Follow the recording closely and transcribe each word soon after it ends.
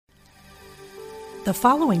The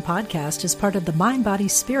following podcast is part of the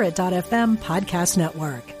MindBodySpirit.fm podcast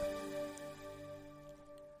network.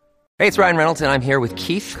 Hey, it's Ryan Reynolds, and I'm here with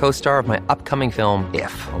Keith, co-star of my upcoming film,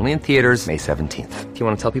 If, only in theaters May 17th. Do you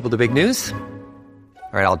want to tell people the big news?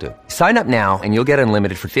 All right, I'll do it. Sign up now and you'll get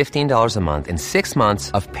unlimited for $15 a month and 6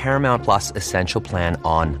 months of Paramount Plus Essential Plan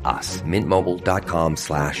on us.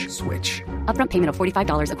 MintMobile.com/switch. Upfront payment of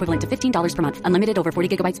 $45 equivalent to $15 per month. Unlimited over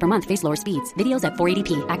 40 gigabytes per month. Face lower speeds. Videos at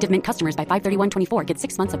 480p. Active Mint customers by 531.24 get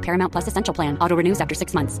 6 months of Paramount Plus Essential Plan. Auto renews after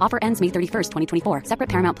 6 months. Offer ends May 31st, 2024. Separate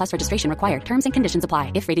Paramount Plus registration required. Terms and conditions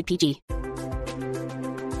apply if rated PG.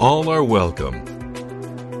 All are welcome.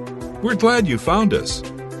 We're glad you found us.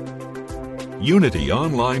 Unity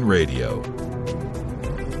Online Radio,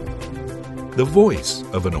 the voice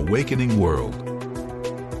of an awakening world.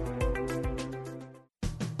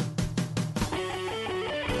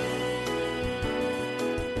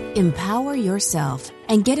 Empower yourself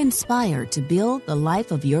and get inspired to build the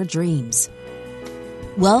life of your dreams.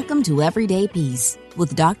 Welcome to Everyday Peace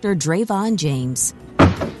with Dr. Drayvon James.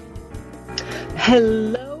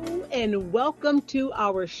 Hello and welcome to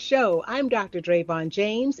our show. I'm Dr. Drayvon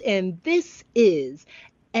James, and this is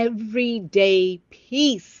Everyday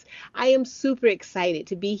Peace. I am super excited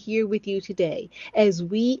to be here with you today as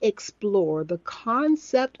we explore the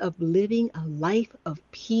concept of living a life of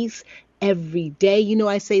peace every day. You know,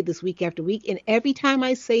 I say this week after week, and every time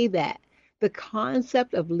I say that, the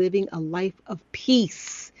concept of living a life of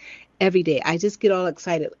peace every day, I just get all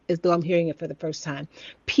excited as though I'm hearing it for the first time.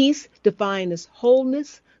 Peace defined as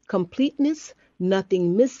wholeness, completeness,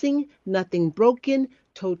 nothing missing, nothing broken,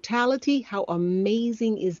 totality. How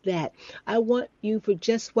amazing is that? I want you for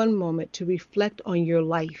just one moment to reflect on your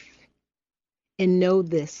life and know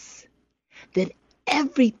this, that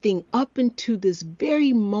everything up until this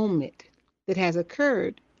very moment that has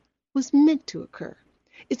occurred was meant to occur.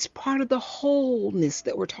 It's part of the wholeness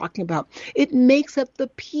that we're talking about. It makes up the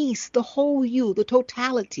peace, the whole you, the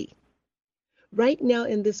totality. Right now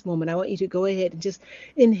in this moment, I want you to go ahead and just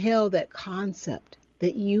inhale that concept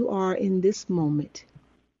that you are in this moment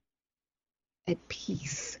at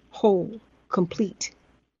peace, whole, complete,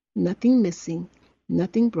 nothing missing,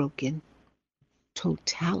 nothing broken,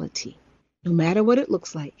 totality, no matter what it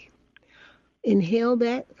looks like. Inhale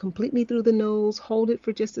that completely through the nose, hold it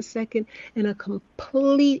for just a second, and a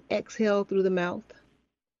complete exhale through the mouth.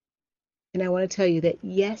 And I want to tell you that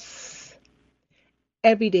yes,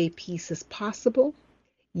 everyday peace is possible.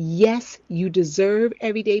 Yes, you deserve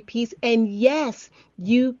everyday peace. And yes,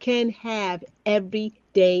 you can have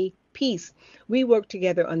everyday peace. We work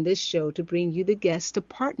together on this show to bring you the guests to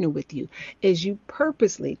partner with you as you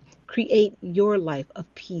purposely create your life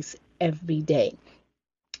of peace every day.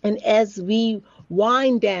 And as we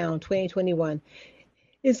wind down 2021,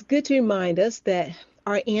 it's good to remind us that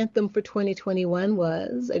our anthem for 2021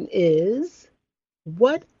 was and is,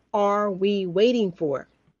 what are we waiting for?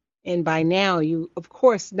 And by now, you, of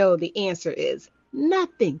course, know the answer is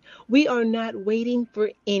nothing. We are not waiting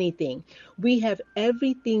for anything. We have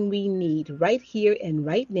everything we need right here and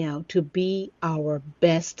right now to be our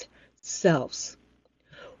best selves.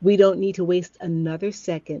 We don't need to waste another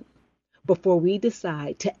second before we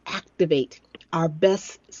decide to activate our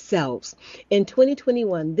best selves. In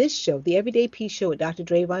 2021, this show, the Everyday Peace Show with Dr.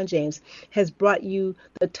 Drayvon James, has brought you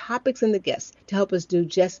the topics and the guests to help us do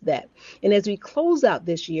just that. And as we close out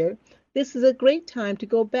this year, this is a great time to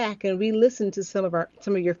go back and re-listen to some of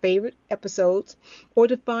your favorite episodes, or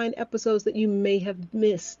to find episodes that you may have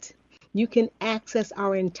missed. You can access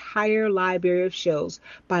our entire library of shows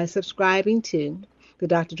by subscribing to the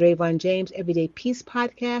Dr. Drayvon James Everyday Peace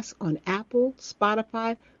podcast on Apple,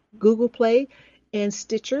 Spotify, Google Play, and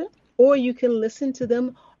Stitcher, or you can listen to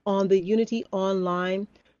them on the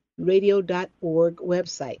UnityOnlineRadio.org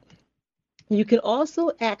website. You can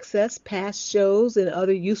also access past shows and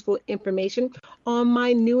other useful information on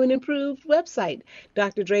my new and improved website,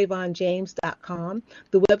 drdravonjames.com.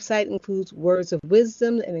 The website includes words of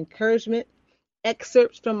wisdom and encouragement,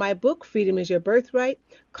 excerpts from my book, Freedom is Your Birthright,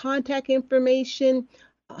 contact information,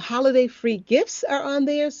 holiday free gifts are on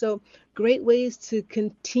there. So great ways to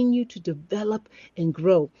continue to develop and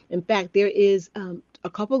grow. In fact, there is a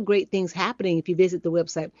couple of great things happening if you visit the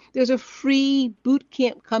website. There's a free boot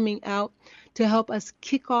camp coming out to help us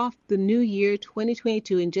kick off the new year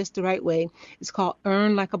 2022 in just the right way. It's called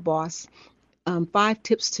Earn Like a Boss. 5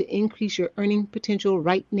 tips to increase your earning potential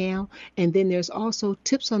right now. And then there's also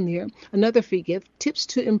tips on there, another free gift, tips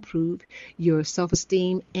to improve your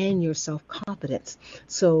self-esteem and your self-confidence.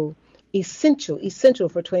 So essential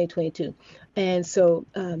for 2022. And so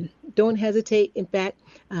don't hesitate. In fact,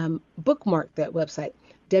 bookmark that website,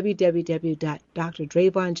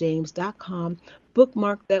 www.drdravonjames.com.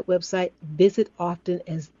 Bookmark that website. Visit often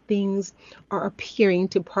as things are appearing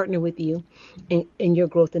to partner with you in your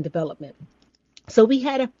growth and development. So we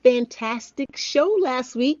had a fantastic show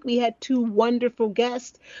last week. We had two wonderful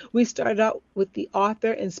guests. We started out with the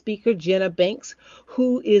author and speaker, Jenna Banks,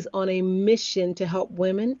 who is on a mission to help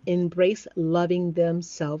women embrace loving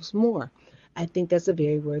themselves more. I think that's a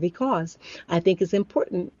very worthy cause. I think it's an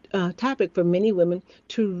important topic for many women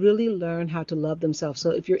to really learn how to love themselves. So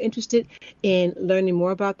if you're interested in learning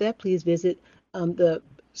more about that, please visit the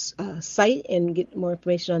site and get more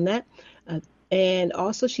information on that. And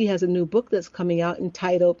also she has a new book that's coming out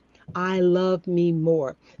entitled I Love Me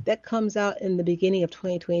More. That comes out in the beginning of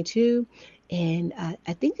 2022. And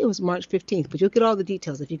I think it was March 15th, but you'll get all the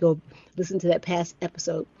details if you go listen to that past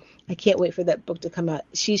episode. I can't wait for that book to come out.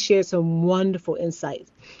 She shared some wonderful insights.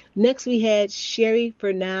 Next, we had Sherry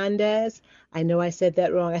Fernandez. I know I said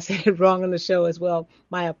that wrong. I said it wrong on the show as well.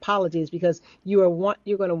 My apologies, because you're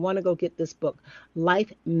going to want to go get this book,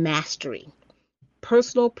 Life Mastery.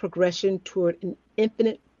 Personal progression toward an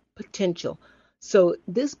infinite potential. So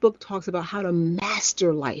this book talks about how to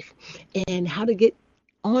master life and how to get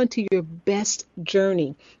onto your best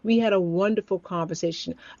journey. We had a wonderful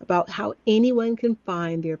conversation about how anyone can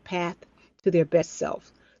find their path to their best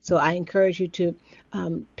self. So I encourage you to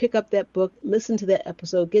pick up that book, listen to that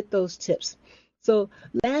episode, get those tips. So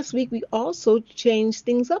last week, we also changed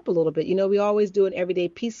things up a little bit. You know, we always do an everyday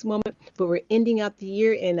peace moment, but we're ending out the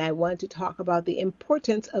year, and I wanted to talk about the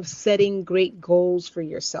importance of setting great goals for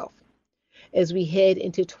yourself as we head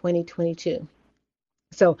into 2022.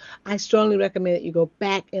 So I strongly recommend that you go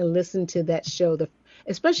back and listen to that show,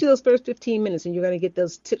 especially those first 15 minutes, and you're going to get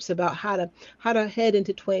those tips about how to head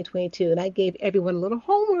into 2022. And I gave everyone a little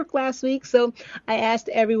homework last week. So I asked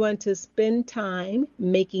everyone to spend time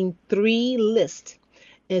making 3 lists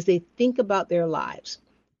as they think about their lives.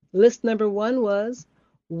 List number 1 was,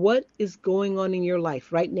 what is going on in your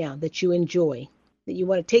life right now that you enjoy, that you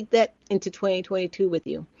want to take that into 2022 with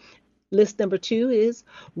you? List number 2 is,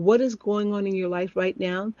 what is going on in your life right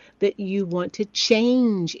now that you want to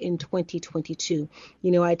change in 2022?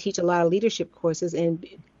 You know, I teach a lot of leadership courses, and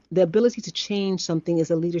the ability to change something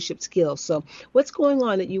is a leadership skill. So what's going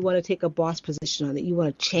on that you want to take a boss position on, that you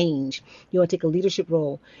want to change? You want to take a leadership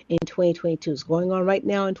role in 2022. It's going on right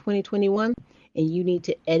now in 2021. And you need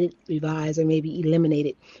to edit, revise, or maybe eliminate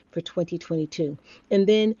it for 2022. And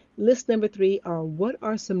then list number 3 are, what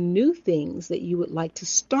are some new things that you would like to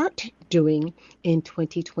start doing in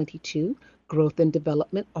 2022? Growth and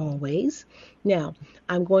development always. Now,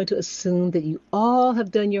 I'm going to assume that you all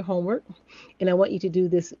have done your homework, and I want you to do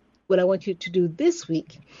this. What I want you to do this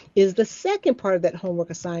week is the second part of that homework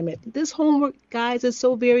assignment. This homework, guys, is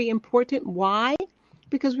so very important. Why?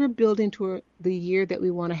 Because we're building toward the year that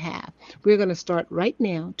we want to have. We're going to start right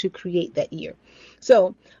now to create that year.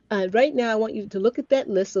 So right now, I want you to look at that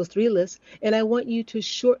list, those 3 lists, and I want you to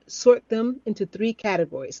sort them into 3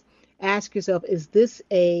 categories. Ask yourself, is this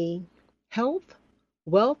a health,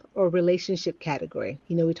 wealth, or relationship category?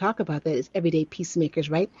 You know, we talk about that as everyday peacemakers,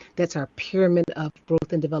 right? That's our pyramid of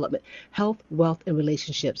growth and development: health, wealth, and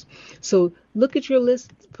relationships. So look at your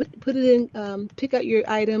list, put it in, pick out your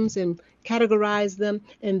items and categorize them,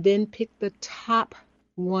 and then pick the top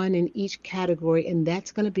one in each category, and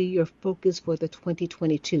that's going to be your focus for the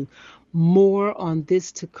 2022. More on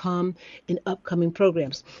this to come in upcoming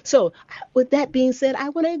programs. So with that being said, I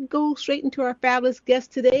want to go straight into our fabulous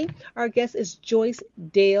guest today. Our guest is Joyce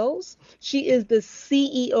Dales. She is the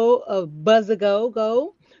CEO of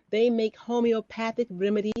Buzz-A-Go. They make homeopathic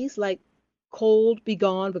remedies like Cold Be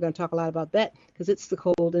Gone. We're going to talk a lot about that because it's the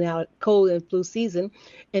cold and flu season.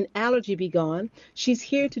 And Allergy Be Gone. She's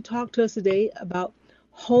here to talk to us today about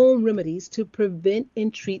home remedies to prevent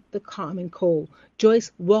and treat the common cold.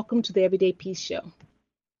 Joyce, welcome to the Everyday Peace Show.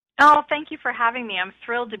 Oh, thank you for having me. I'm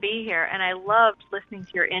thrilled to be here, and I loved listening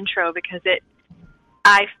to your intro because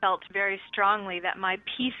I felt very strongly that my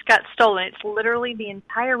peace got stolen. It's literally the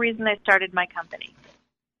entire reason I started my company.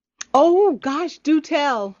 Oh, gosh, do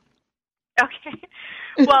tell. Okay.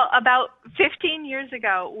 Well, about 15 years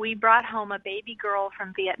ago, we brought home a baby girl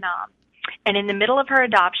from Vietnam. And in the middle of her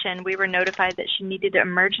adoption, we were notified that she needed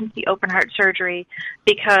emergency open heart surgery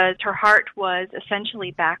because her heart was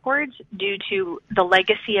essentially backwards due to the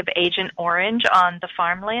legacy of Agent Orange on the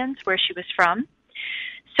farmlands where she was from.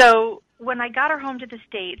 So when I got her home to the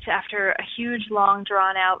States after a huge, long,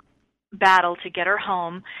 drawn-out battle to get her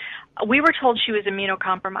home, we were told she was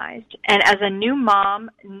immunocompromised. And as a new mom,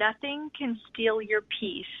 nothing can steal your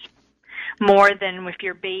peace more than if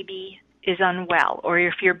your baby is unwell, or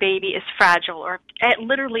if your baby is fragile, or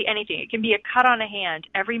literally anything. It can be a cut on a hand.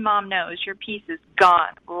 Every mom knows your piece is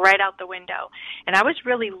gone right out the window. And I was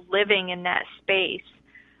really living in that space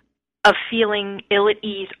of feeling ill at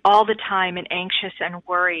ease all the time and anxious and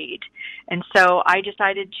worried. And so I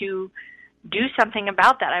decided to do something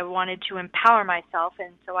about that. I wanted to empower myself,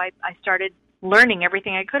 and so I started learning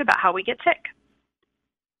everything I could about how we get sick.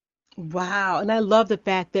 Wow. And I love the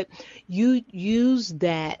fact that you use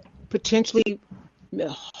that potentially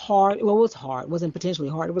hard, well, it was hard, it wasn't potentially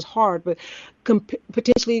hard, it was hard, but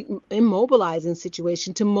potentially immobilizing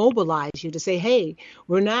situation to mobilize you to say, hey,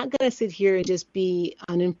 we're not going to sit here and just be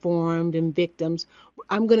uninformed and victims.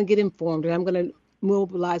 I'm going to get informed, and I'm going to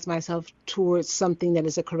mobilize myself towards something that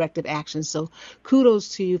is a corrective action. So kudos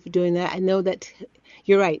to you for doing that. I know that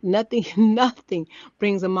you're right. Nothing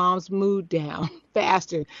brings a mom's mood down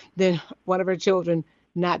faster than one of her children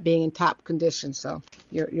not being in top condition. So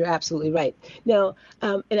you're absolutely right. Now,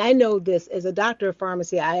 and I know this as a doctor of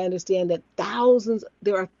pharmacy, I understand that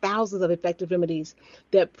there are thousands of effective remedies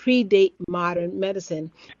that predate modern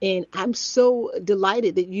medicine. And I'm so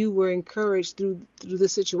delighted that you were encouraged through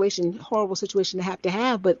this situation, horrible situation to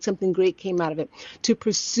have, but something great came out of it, to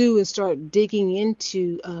pursue and start digging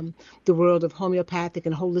into the world of homeopathic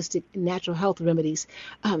and holistic natural health remedies.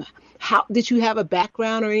 How did you have a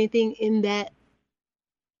background or anything in that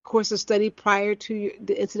course of study prior to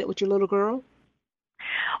the incident with your little girl?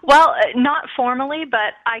 Well, not formally,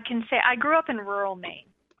 but I can say I grew up in rural Maine.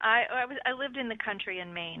 I lived in the country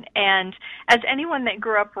in Maine, and as anyone that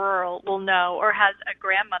grew up rural will know, or has a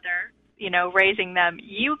grandmother, raising them,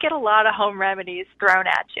 you get a lot of home remedies thrown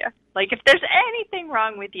at you. Like if there's anything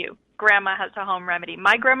wrong with you, grandma has a home remedy.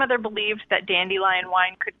 My grandmother believed that dandelion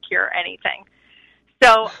wine could cure anything.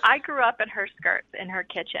 So I grew up in her skirts in her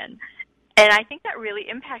kitchen. And I think that really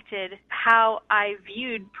impacted how I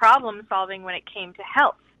viewed problem solving when it came to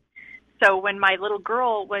health. So when my little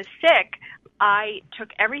girl was sick, I took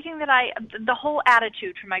everything the whole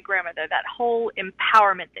attitude from my grandmother, that whole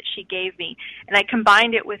empowerment that she gave me, and I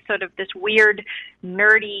combined it with sort of this weird,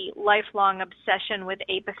 nerdy, lifelong obsession with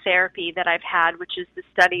apitherapy that I've had, which is the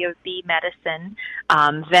study of bee medicine,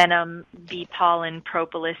 venom, bee pollen,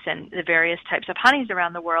 propolis, and the various types of honeys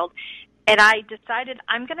around the world. And I decided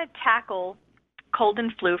I'm going to tackle cold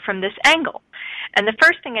and flu from this angle. And the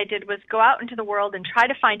first thing I did was go out into the world and try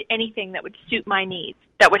to find anything that would suit my needs,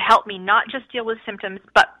 that would help me not just deal with symptoms,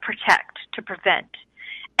 but protect, to prevent.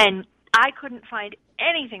 And I couldn't find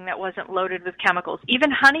anything that wasn't loaded with chemicals.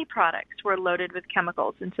 Even honey products were loaded with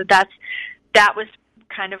chemicals. And so that was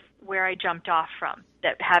kind of where I jumped off from,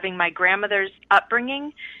 that having my grandmother's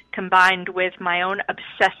upbringing combined with my own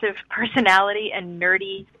obsessive personality and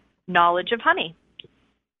nerdy knowledge of honey.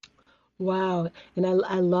 Wow. And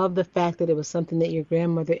I love the fact that it was something that your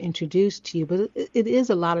grandmother introduced to you. But it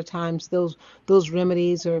is a lot of times those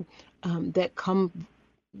remedies or that come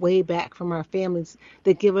way back from our families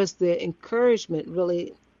that give us the encouragement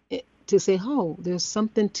really to say, oh, there's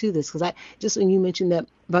something to this. Because just when you mentioned that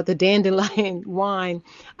about the dandelion wine,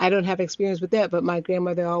 I don't have experience with that, but my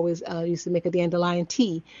grandmother always used to make a dandelion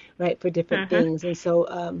tea, right, for different things. And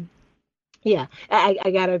so yeah, I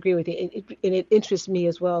got to agree with you. And it interests me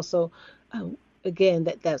as well. So,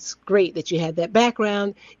 again, that's great that you had that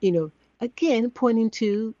background, again, pointing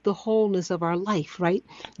to the wholeness of our life, right?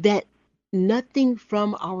 That nothing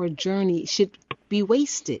from our journey should be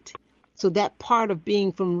wasted. So that part of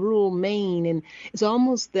being from rural Maine, and it's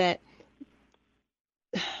almost that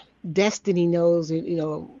destiny knows,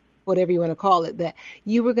 whatever you want to call it, that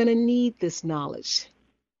you were going to need this knowledge,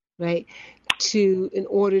 right? In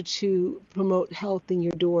order to promote health in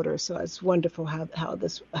your daughter. So it's wonderful how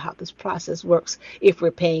this process works if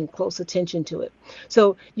we're paying close attention to it.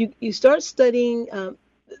 So you start studying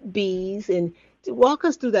bees, and walk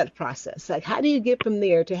us through that process. Like, how do you get from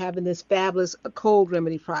there to having this fabulous cold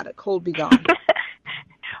remedy product, Cold B Gone?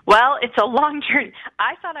 Well, it's a long journey.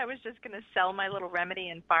 I thought I was just going to sell my little remedy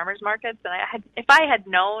in farmers markets, and if I had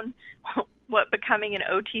known what becoming an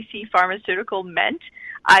OTC pharmaceutical meant,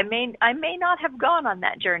 I may not have gone on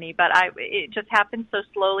that journey, but it just happened so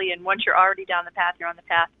slowly, and once you're already down the path, you're on the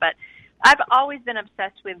path. But I've always been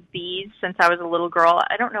obsessed with bees since I was a little girl.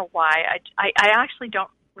 I don't know why. I actually don't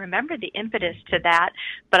remember the impetus to that,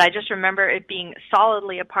 but I just remember it being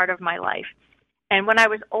solidly a part of my life. And when I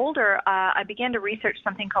was older, I began to research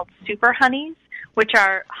something called super honeys, which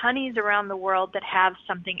are honeys around the world that have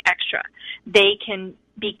something extra. They can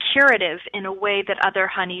be curative in a way that other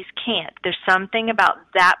honeys can't. There's something about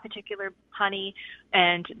that particular honey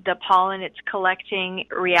and the pollen it's collecting,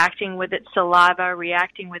 reacting with its saliva,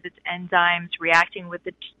 reacting with its enzymes, reacting with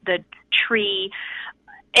the tree,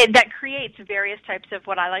 that creates various types of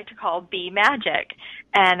what I like to call bee magic.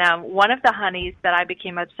 And one of the honeys that I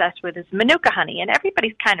became obsessed with is Manuka honey, and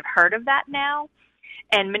everybody's kind of heard of that now.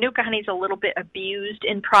 And Manuka honey is a little bit abused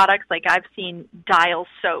in products. Like I've seen Dial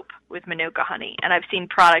soap with Manuka honey, and I've seen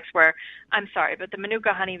products where, I'm sorry, but the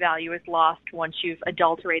Manuka honey value is lost once you've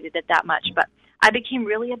adulterated it that much. But I became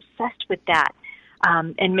really obsessed with that.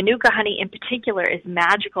 And Manuka honey in particular is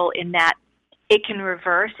magical in that it can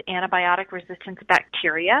reverse antibiotic-resistant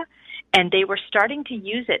bacteria, and they were starting to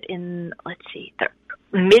use it in, the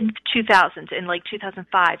mid-2000s, in like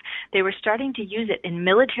 2005. They were starting to use it in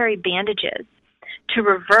military bandages to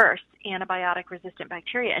reverse antibiotic-resistant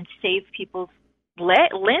bacteria and save people's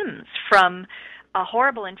limbs from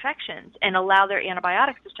horrible infections and allow their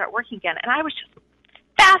antibiotics to start working again. And I was just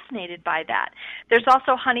fascinated by that. There's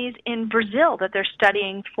also honeys in Brazil that they're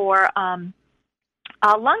studying for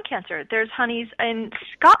lung cancer. There's honeys in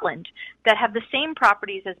Scotland that have the same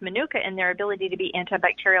properties as Manuka in their ability to be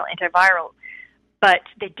antibacterial, antiviral, but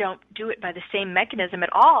they don't do it by the same mechanism at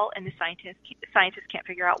all, and the scientists can't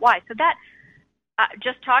figure out why. So that,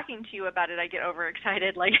 just talking to you about it, I get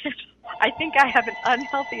overexcited. Like, I think I have an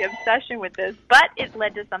unhealthy obsession with this, but it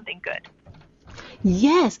led to something good.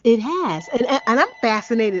 Yes, it has. And I'm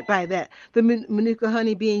fascinated by that. The Manuka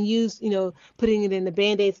honey being used, putting it in the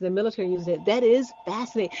Band-Aids and the military using it. That is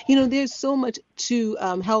fascinating. There's so much to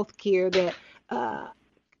healthcare that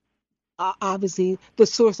obviously the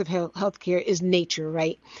source of healthcare is nature,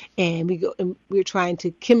 right? And we're trying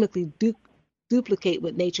to chemically duplicate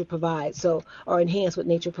what nature provides, or enhance what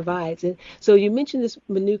nature provides. And so you mentioned this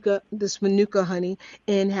Manuka honey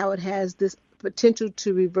and how it has this potential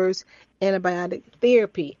to reverse antibiotic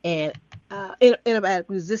therapy and antibiotic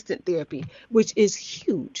resistant therapy, which is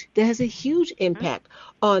huge. That has a huge impact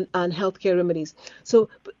on healthcare remedies. So,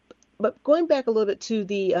 but going back a little bit to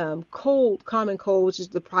the common cold, which is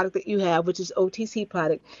the product that you have, which is OTC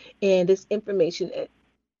product, and this information.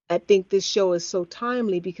 I think this show is so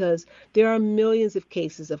timely because there are millions of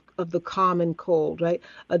cases of the common cold, right?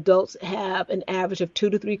 Adults have an average of 2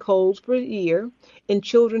 to 3 colds per year, and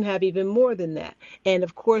children have even more than that. And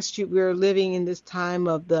of course, we're living in this time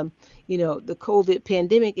of the COVID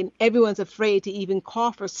pandemic, and everyone's afraid to even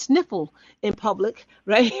cough or sniffle in public,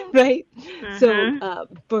 right? Right. Mm-hmm. So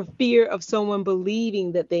for fear of someone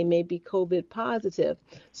believing that they may be COVID positive.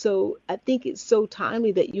 So I think it's so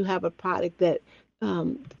timely that you have a product that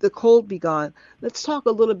the cold be gone. Let's talk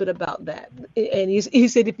a little bit about that. And you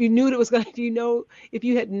said if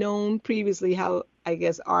you had known previously how, I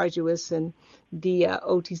guess, arduous and the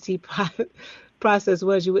OTC process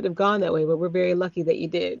was, you wouldn't have gone that way. But we're very lucky that you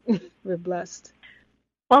did. We're blessed.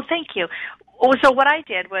 Well, thank you. So what I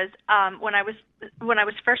did was when I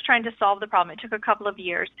was first trying to solve the problem, it took a couple of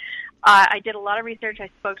years. I did a lot of research.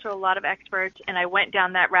 I spoke to a lot of experts, and I went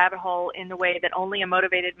down that rabbit hole in the way that only a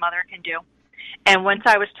motivated mother can do. And once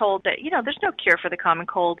I was told that, there's no cure for the common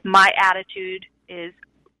cold, my attitude is,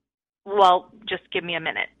 well, just give me a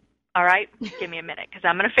minute, all right? Give me a minute, because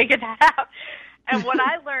I'm going to figure that out. And what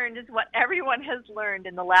I learned is what everyone has learned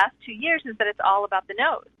in the last 2 years is that it's all about the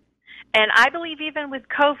nose. And I believe even with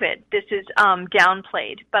COVID, this is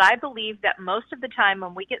downplayed, but I believe that most of the time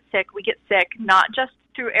when we get sick not just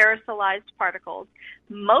through aerosolized particles.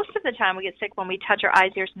 Most of the time we get sick when we touch our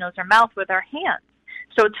eyes, ears, nose, or mouth with our hands.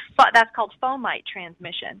 So that's called fomite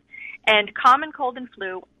transmission. And common cold and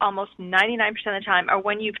flu, almost 99% of the time, are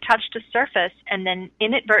when you've touched a surface and then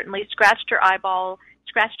inadvertently scratched your eyeball,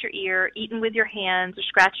 scratched your ear, eaten with your hands, or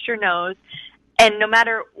scratched your nose. And no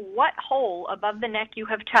matter what hole above the neck you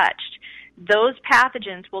have touched, those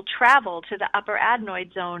pathogens will travel to the upper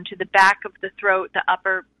adenoid zone, to the back of the throat, the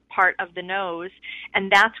upper part of the nose,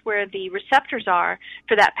 and that's where the receptors are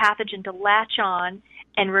for that pathogen to latch on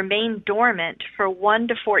and remain dormant for 1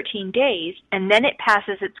 to 14 days, and then it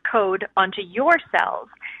passes its code onto your cells,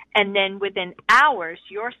 and then within hours,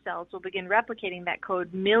 your cells will begin replicating that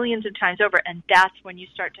code millions of times over, and that's when you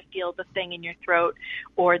start to feel the thing in your throat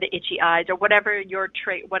or the itchy eyes or whatever your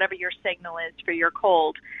signal is for your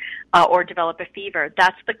cold, or develop a fever.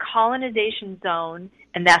 That's the colonization zone,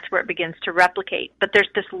 and that's where it begins to replicate. But there's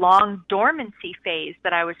this long dormancy phase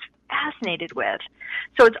that I was fascinated with.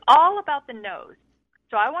 So it's all about the nose.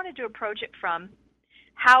 So I wanted to approach it from,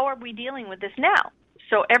 how are we dealing with this now?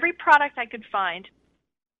 So every product I could find,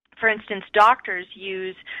 for instance, doctors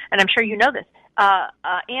use, and I'm sure you know this,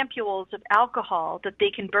 ampules of alcohol that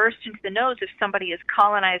they can burst into the nose if somebody is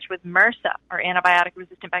colonized with MRSA, or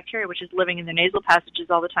antibiotic-resistant bacteria, which is living in their nasal passages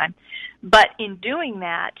all the time. But in doing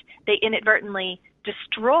that, they inadvertently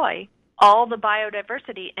destroy all the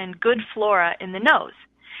biodiversity and good flora in the nose.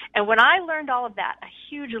 And when I learned all of that, a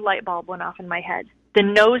huge light bulb went off in my head. The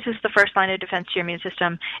nose is the first line of defense to your immune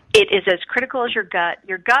system. It is as critical as your gut.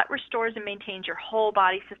 Your gut restores and maintains your whole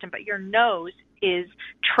body system, but your nose is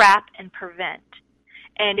trap and prevent.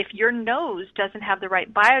 And if your nose doesn't have the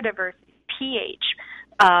right biodiversity, pH,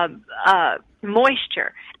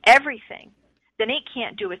 moisture, everything, then it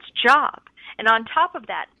can't do its job. And on top of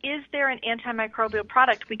that, is there an antimicrobial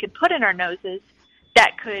product we could put in our noses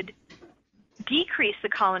that could decrease the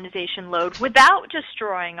colonization load without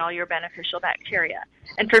destroying all your beneficial bacteria?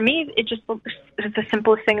 And for me, it's the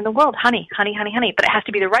simplest thing in the world. Honey, honey, honey, honey. But it has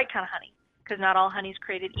to be the right kind of honey, because not all honey is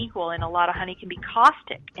created equal, and a lot of honey can be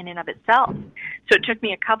caustic in and of itself. So it took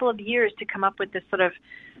me a couple of years to come up with this sort of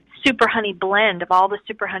super honey blend of all the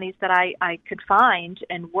super honeys that I could find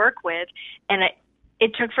and work with. And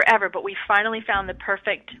it took forever, but we finally found the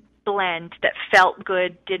perfect blend that felt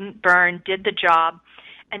good, didn't burn, did the job.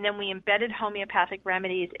 And then we embedded homeopathic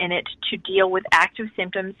remedies in it to deal with active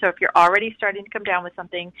symptoms. So if you're already starting to come down with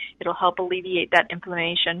something, it'll help alleviate that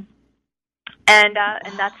inflammation. And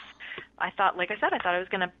that's, I thought I was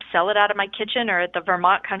going to sell it out of my kitchen or at the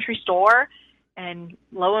Vermont Country Store. And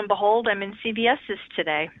lo and behold, I'm in CVS's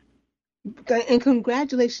today. And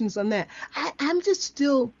congratulations on that. I'm just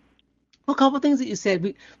still, a couple of things that you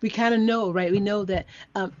said, we kind of know, right? We know that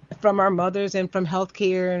from our mothers and from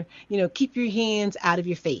healthcare, keep your hands out of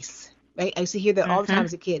your face, right? I used to hear that all the time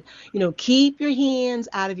as a kid. Keep your hands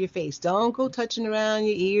out of your face. Don't go touching around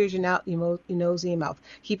your ears, your nose, and your mouth.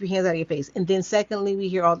 Keep your hands out of your face. And then secondly, we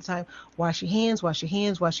hear all the time, wash your hands, wash your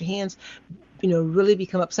hands, wash your hands. Really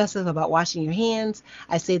become obsessive about washing your hands.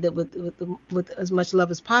 I say that with as much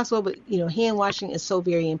love as possible, but hand washing is so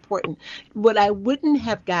very important. What I wouldn't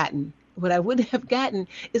have gotten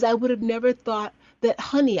is I would have never thought that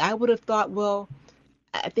honey. I would have thought, well,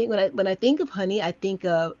 I think when I think of honey, I think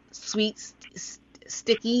of sweet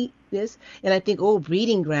stickiness, and I think,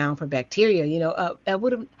 breeding ground for bacteria.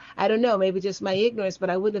 I don't know, maybe just my ignorance,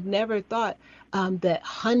 but I would have never thought that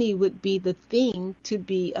honey would be the thing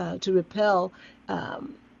to repel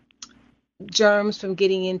germs from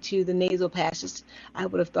getting into the nasal passages. I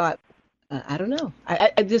would have thought, I don't know.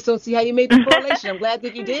 I just don't see how you made the correlation. I'm glad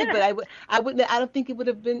that you did, but I don't think it would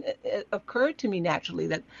have been occurred to me naturally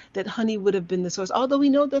that honey would have been the source. Although we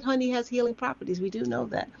know that honey has healing properties, we do know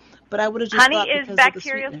that. But I would have just honey thought is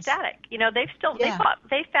bacteriostatic.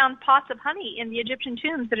 They found pots of honey in the Egyptian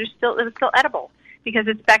tombs that are still edible because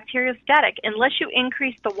it's bacteriostatic. Unless you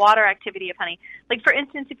increase the water activity of honey, like for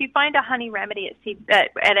instance, if you find a honey remedy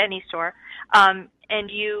at any store,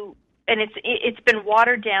 and it's been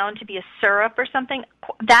watered down to be a syrup or something,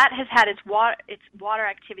 that has had its water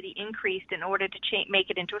activity increased in order to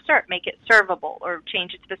make it into a syrup, make it servable, or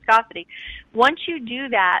change its viscosity. Once you do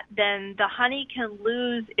that, then the honey can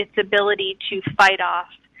lose its ability to fight off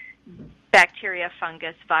bacteria,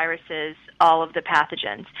 fungus, viruses, all of the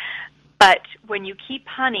pathogens. But when you keep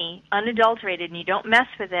honey unadulterated and you don't mess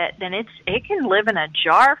with it, then it can live in a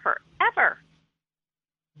jar forever.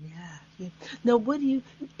 Yeah. Now,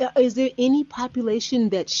 is there any population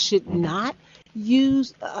that should not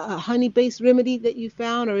use a honey-based remedy that you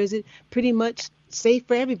found, or is it pretty much safe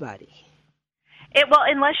for everybody? Well,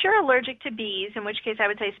 unless you're allergic to bees, in which case I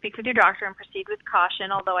would say speak with your doctor and proceed with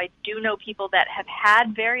caution, although I do know people that have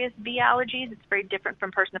had various bee allergies. It's very different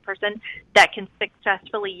from person to person that can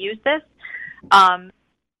successfully use this.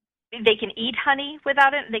 They can eat honey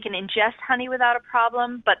without it. They can ingest honey without a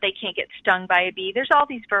problem, but they can't get stung by a bee. There's all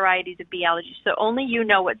these varieties of bee allergies, so only you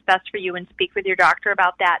know what's best for you, and speak with your doctor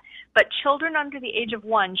about that. But children under the age of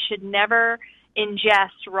 1 should never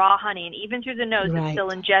ingest raw honey, and even through the nose, right. It's still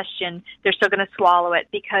ingestion. They're still going to swallow it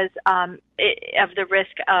because of the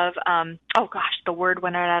risk of, the word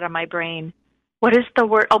went out of my brain. What is the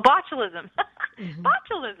word? Oh, botulism. Mm-hmm.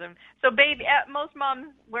 Botulism. So most moms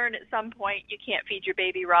learn at some point you can't feed your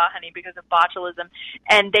baby raw honey because of botulism,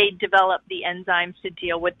 and they develop the enzymes to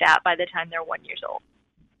deal with that by the time they're 1 year old.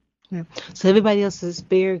 Yeah. So everybody else is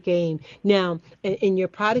fair game. Now, and your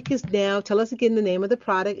product is now, tell us again the name of the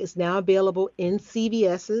product, is now available in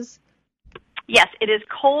CVS's. Yes, it is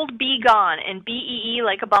Cold Bee Gone, and BEE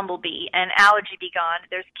like a bumblebee, and Allergy Bee Gone.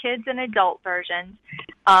 There's kids and adult versions,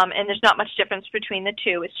 and there's not much difference between the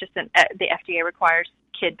two. It's just the FDA requires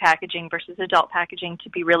kid packaging versus adult packaging to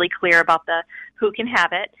be really clear about who can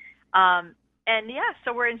have it.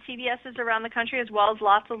 So we're in CVS's around the country, as well as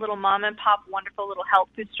lots of little mom and pop wonderful little health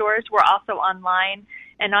food stores. We're also online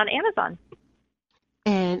and on Amazon.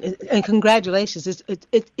 And congratulations.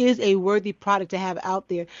 It is a worthy product to have out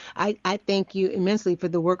there. I thank you immensely for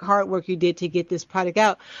the hard work you did to get this product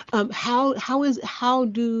out. How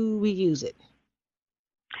do we use it?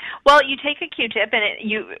 Well, you take a Q-tip, and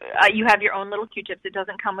you have your own little Q-tips. It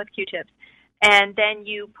doesn't come with Q-tips. And then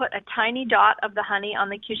you put a tiny dot of the honey on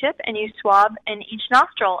the Q-tip and you swab in each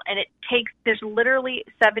nostril. And there's literally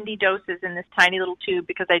 70 doses in this tiny little tube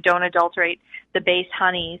because I don't adulterate the base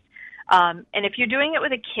honeys. And if you're doing it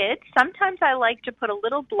with a kid, sometimes I like to put a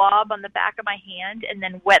little blob on the back of my hand and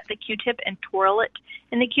then wet the Q-tip and twirl it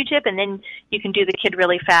in the Q-tip, and then you can do the kid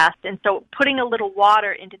really fast. And so putting a little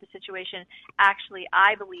water into the situation actually,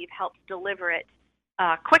 I believe, helps deliver it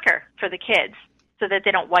quicker for the kids so that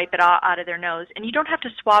they don't wipe it out of their nose. And you don't have to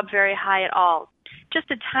swab very high at all,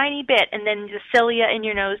 just a tiny bit, and then the cilia in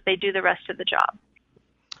your nose, they do the rest of the job.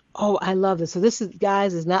 Oh, I love this. So this is,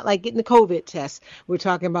 guys, is not like getting the COVID test. We're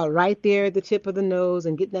talking about right there at the tip of the nose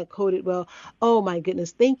and getting that coated well. Oh, my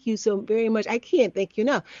goodness. Thank you so very much. I can't thank you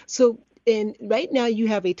enough. So right now you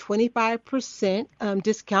have a 25%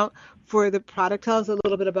 discount for the product. Tell us a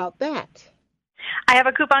little bit about that. I have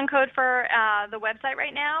a coupon code for the website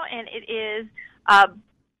right now, and it is,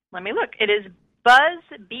 let me look. It is Buzz,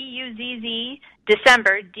 B-U-Z-Z,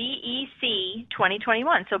 December, DEC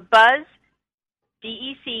 2021. So Buzz,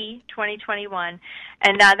 DEC 2021,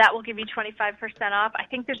 and that will give you 25% off. I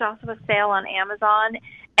think there's also a sale on Amazon,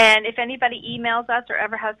 and if anybody emails us or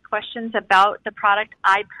ever has questions about the product,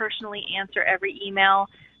 I personally answer every email.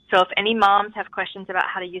 So if any moms have questions about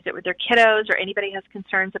how to use it with their kiddos or anybody has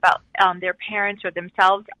concerns about their parents or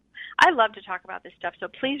themselves, I love to talk about this stuff, so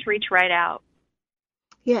please reach right out.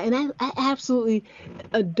 Yeah, and I absolutely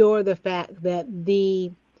adore the fact that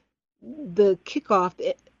the kickoff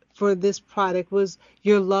for this product was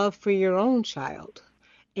your love for your own child,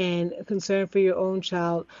 and concern for your own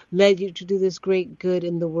child led you to do this great good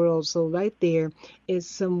in the world. So right there is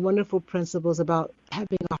some wonderful principles about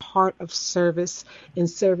having a heart of service and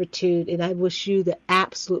servitude, and I wish you the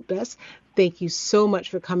absolute best. Thank you so much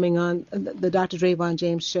for coming on the Dr. Drayvon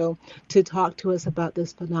James Show to talk to us about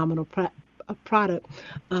this phenomenal product.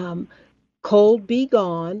 Cold Be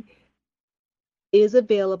Gone is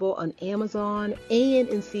available on Amazon and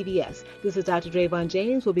in CVS. This is Dr. Drayvon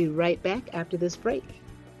James. We'll be right back after this break.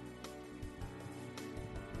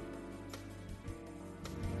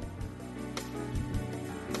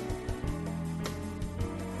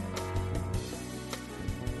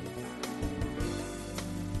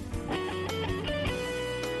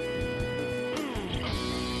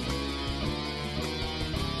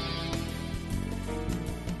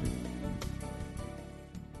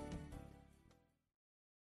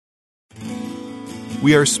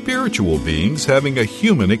 We are spiritual beings having a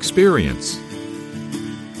human experience.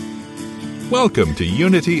 Welcome to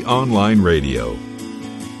Unity Online Radio,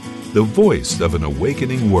 the voice of an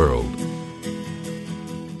awakening world.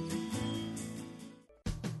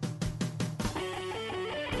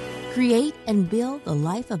 Create and build the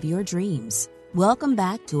life of your dreams. Welcome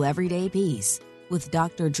back to Everyday Peace with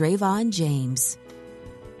Dr. Drayvon James.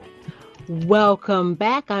 Welcome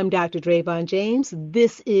back. I'm Dr. Drayvon James.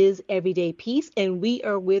 This is Everyday Peace, and we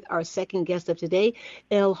are with our second guest of today.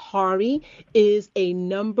 El Hari is a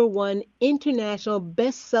 #1 international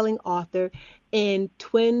best-selling author and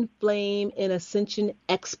twin flame and ascension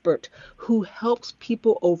expert who helps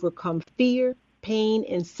people overcome fear, pain,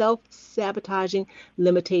 and self-sabotaging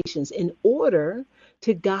limitations in order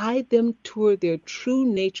to guide them toward their true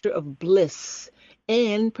nature of bliss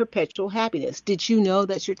and perpetual happiness. Did you know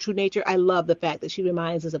that's your true nature? I love the fact that she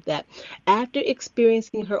reminds us of that. After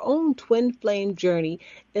experiencing her own twin flame journey,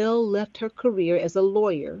 Elle left her career as a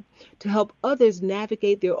lawyer to help others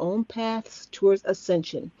navigate their own paths towards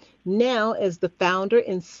ascension. Now, as the founder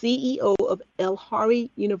and CEO of El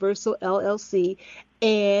Hari Universal LLC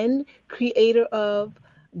and creator of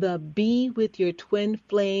the Be With Your Twin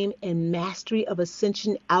Flame and Mastery of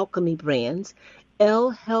Ascension Alchemy brands,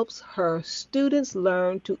 Elle helps her students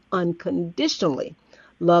learn to unconditionally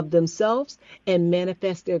love themselves and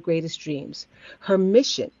manifest their greatest dreams. Her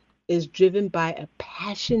mission is driven by a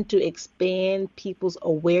passion to expand people's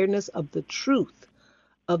awareness of the truth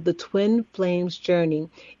of the twin flames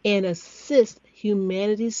journey and assist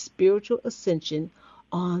humanity's spiritual ascension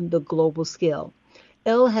on the global scale.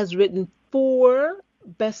 Elle has written 4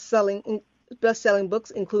 best-selling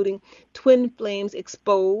books, including Twin Flames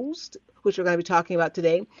Exposed, which we're going to be talking about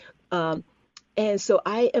today. And so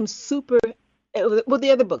I am super, well,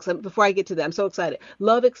 the other books, before I get to that, I'm so excited.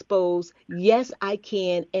 Love Exposed, Yes, I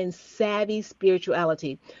Can, and Savvy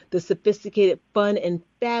Spirituality, the sophisticated, fun, and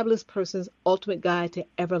fabulous person's ultimate guide to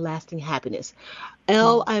everlasting happiness.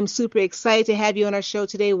 Elle, I'm super excited to have you on our show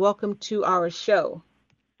today. Welcome to our show.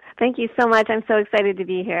 Thank you so much. I'm so excited to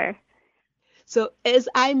be here. So as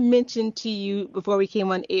I mentioned to you before we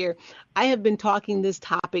came on air, I have been talking this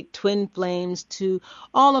topic, twin flames, to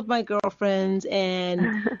all of my girlfriends,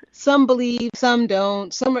 and some believe, some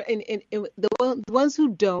don't. Some are, and the ones who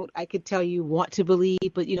don't, I could tell you want to believe,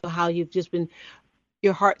 but you know how you've just been,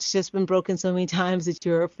 your heart's just been broken so many times that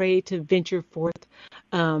you're afraid to venture forth.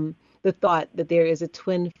 The thought that there is a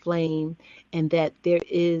twin flame and that there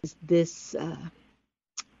is this.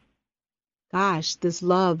 This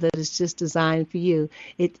love that is just designed for you.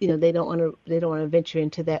 They don't want to venture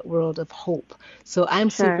into that world of hope. So I'm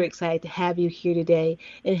super excited to have you here today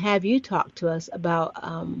and have you talk to us about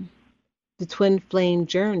the twin flame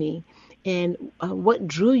journey and what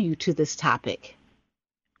drew you to this topic.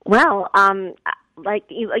 Well, like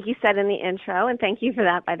you said in the intro, and thank you for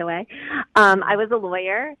that, by the way. I was a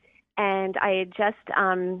lawyer, and I had just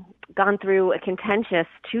gone through a contentious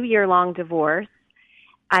 2-year-long divorce.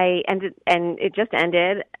 It just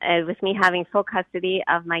ended with me having full custody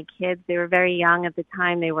of my kids. They were very young at the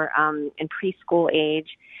time. They were in preschool age.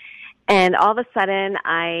 And all of a sudden,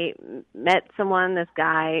 I met this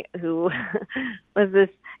guy who was this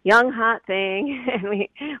young, hot thing. And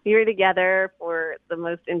we were together for the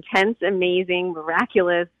most intense, amazing,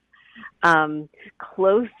 miraculous,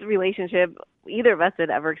 close relationship either of us had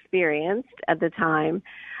ever experienced at the time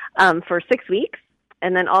for 6 weeks.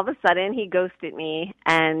 And then all of a sudden he ghosted me,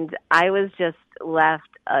 and I was just left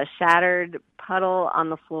a shattered puddle on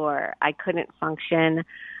the floor. I couldn't function.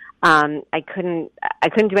 I couldn't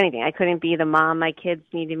do anything. I couldn't be the mom my kids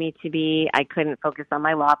needed me to be. I couldn't focus on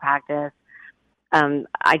my law practice.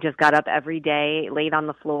 I just got up every day, laid on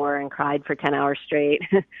the floor, and cried for 10 hours straight.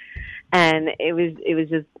 And it was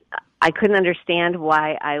just, I couldn't understand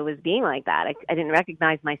why I was being like that. I didn't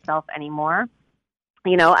recognize myself anymore.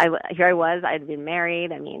 Here I was, I'd been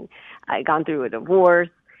married. I mean, I'd gone through a divorce,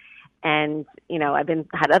 and, I've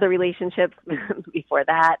had other relationships before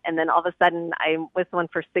that. And then all of a sudden I'm with someone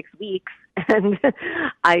for 6 weeks, and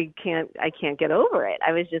I can't get over it.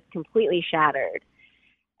 I was just completely shattered.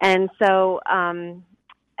 And so,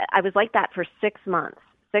 I was like that for 6 months,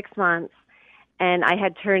 and I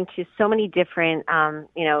had turned to so many different,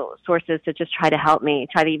 sources to just try to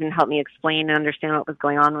even help me explain and understand what was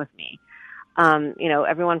going on with me.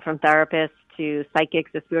 Everyone from therapists to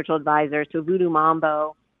psychics to spiritual advisors to voodoo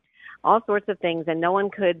mambo, all sorts of things. And no one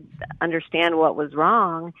could understand what was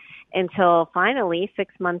wrong until finally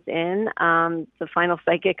 6 months in, the final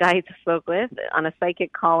psychic I spoke with on a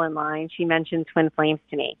psychic call-in line, she mentioned twin flames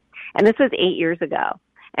to me. And this was 8 years ago.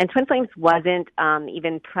 And twin flames wasn't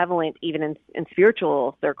even prevalent even in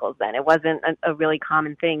spiritual circles then. It wasn't a really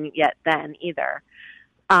common thing yet then either.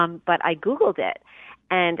 But I Googled it.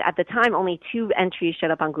 And at the time, only 2 entries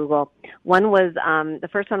showed up on Google. One was, the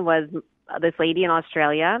first one was this lady in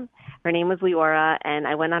Australia. Her name was Leora, and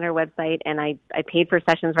I went on her website, and I paid for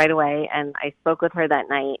sessions right away, and I spoke with her that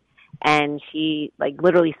night, and she,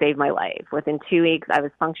 literally saved my life. Within 2 weeks, I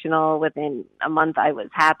was functional. Within a month, I was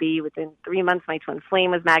happy. Within 3 months, my twin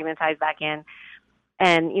flame was magnetized back in.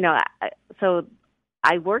 And, so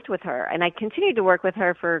I worked with her, and I continued to work with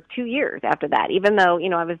her for 2 years after that, even though,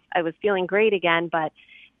 I was feeling great again. But,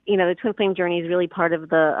 the twin flame journey is really part of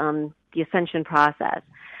the ascension process.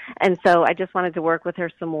 And so I just wanted to work with her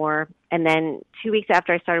some more. And then 2 weeks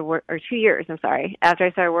after I started 2 years, after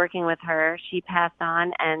I started working with her, she passed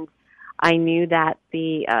on, and I knew that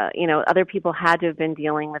other people had to have been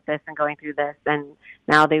dealing with this and going through this, and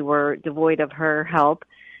now they were devoid of her help.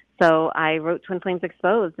 So I wrote Twin Flames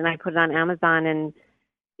Exposed, and I put it on Amazon, and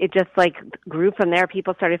it just grew from there.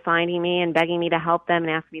 People started finding me and begging me to help them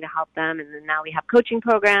and asking me to help them. And then now we have coaching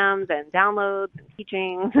programs and downloads and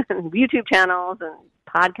teachings and YouTube channels and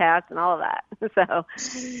podcasts and all of that. So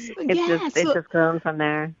it's just grown from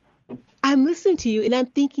there. I'm listening to you and I'm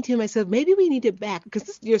thinking to myself, maybe we need to back,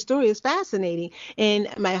 because your story is fascinating and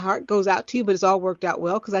my heart goes out to you, but it's all worked out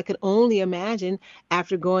well, because I could only imagine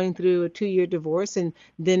after going through a 2-year divorce and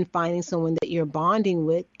then finding someone that you're bonding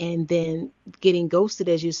with and then getting ghosted,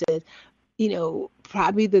 as you said,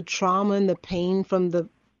 probably the trauma and the pain from the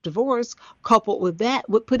divorce coupled with that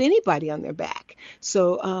would put anybody on their back.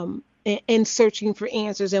 So, and searching for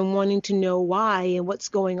answers and wanting to know why and what's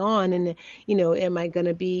going on, and am I going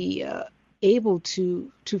to be able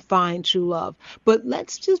to find true love? But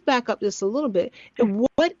let's just back up just a little bit.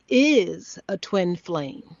 What is a twin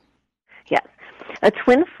flame? Yes, a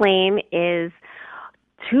twin flame is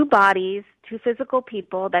 2 bodies, 2 physical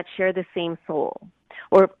people that share the same soul,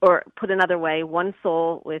 or put another way, 1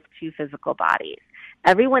 soul with 2 physical bodies.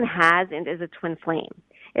 Everyone has and is a twin flame.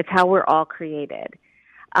 It's how we're all created.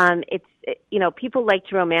 People like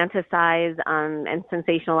to romanticize and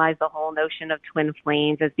sensationalize the whole notion of twin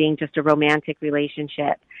flames as being just a romantic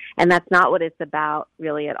relationship. And that's not what it's about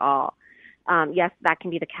really at all. Yes, that can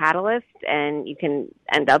be the catalyst, and you can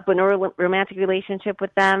end up in a romantic relationship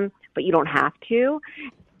with them, but you don't have to.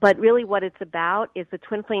 But really what it's about is the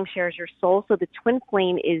twin flame shares your soul, so the twin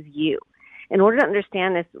flame is you. In order to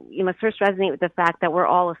understand this, you must first resonate with the fact that we're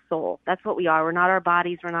all a soul. That's what we are. We're not our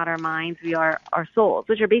bodies. We're not our minds. We are our souls,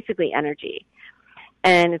 which are basically energy.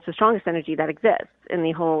 And it's the strongest energy that exists in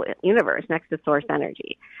the whole universe next to source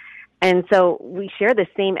energy. And so we share the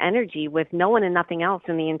same energy with no one and nothing else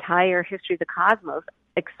in the entire history of the cosmos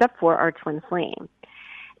except for our twin flame.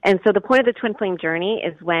 And so the point of the twin flame journey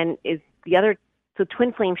so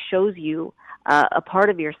twin flame shows you a part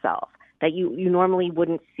of yourself that you normally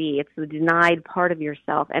wouldn't see. It's the denied part of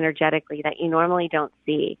yourself energetically that you normally don't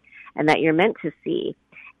see and that you're meant to see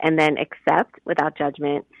and then accept without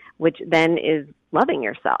judgment, which then is loving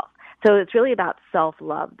yourself. So it's really about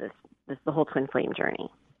self-love, the whole twin flame journey.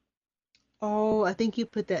 Oh, I think you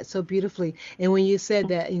put that so beautifully. And when you said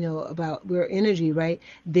that, about we're energy, right?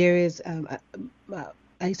 There is,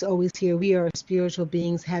 I used to always hear we are spiritual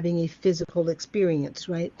beings having a physical experience,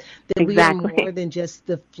 right? That Exactly. we are more than just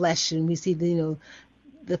the flesh, and we see the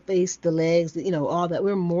face, the legs, all that.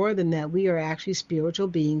 We're more than that. We are actually spiritual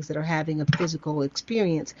beings that are having a physical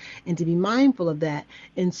experience, and to be mindful of that.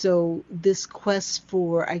 And so this quest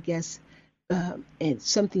for, I guess, and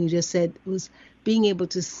something you just said was being able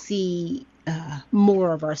to see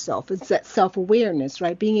more of ourselves. It's that self-awareness,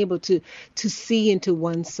 right? Being able to see into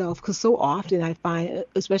oneself, because so often I find,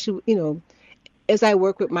 especially, as I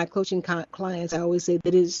work with my coaching clients, I always say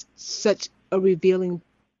that it is such a revealing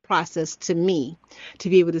process to me to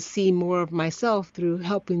be able to see more of myself through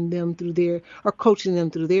helping them or coaching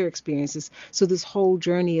them through their experiences. So this whole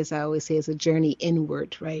journey, as I always say, is a journey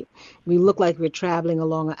inward, right? We look like we're traveling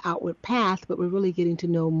along an outward path, but we're really getting to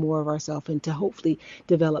know more of ourselves and to hopefully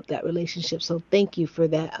develop that relationship. So thank you for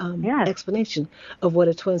that explanation of what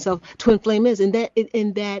a twin flame is. And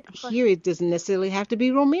that here, it doesn't necessarily have to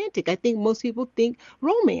be romantic. I think most people think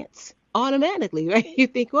romance automatically, right? You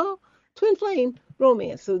think, well, twin flame,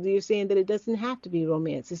 romance. So you're saying that it doesn't have to be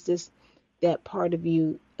romance. It's just that part of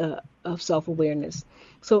you of self-awareness.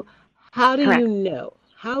 So how do you know?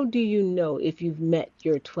 How do you know if you've met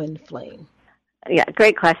your twin flame? Yeah,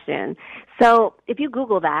 great question. So if you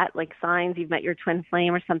Google that, like signs you've met your twin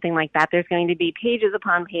flame or something like that, there's going to be pages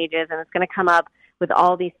upon pages, and it's going to come up with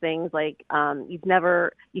all these things like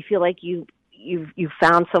you feel like you've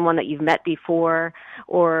found someone that you've met before,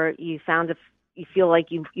 or you feel like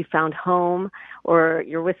you found home, or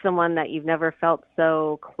you're with someone that you've never felt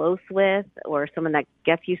so close with, or someone that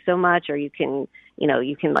gets you so much, or you can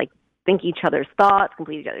like think each other's thoughts,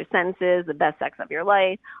 complete each other's sentences, the best sex of your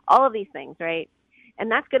life, all of these things, right? And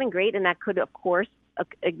that's good and great, and that could, of course,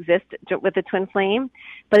 exist with a twin flame,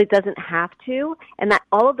 but it doesn't have to. And that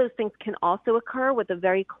all of those things can also occur with a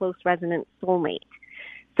very close resonant soulmate.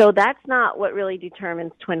 So that's not what really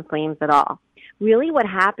determines twin flames at all. Really what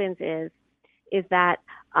happens is that,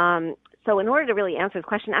 so in order to really answer this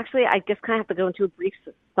question, actually, I just kind of have to go into a brief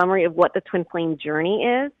summary of what the twin flame journey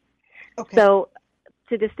is. Okay. So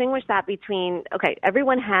to distinguish that between,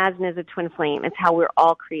 everyone has and is a twin flame. It's how we're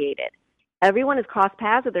all created. Everyone has crossed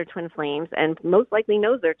paths with their twin flames and most likely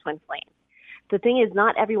knows their twin flames. The thing is,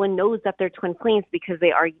 not everyone knows that they're twin flames because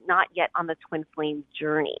they are not yet on the twin flame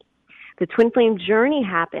journey. The twin flame journey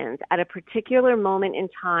happens at a particular moment in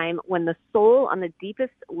time when the soul, on the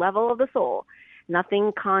deepest level of the soul,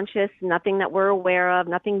 nothing conscious, nothing that we're aware of,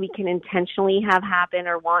 nothing we can intentionally have happen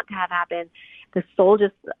or want to have happen, the soul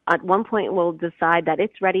just at one point will decide that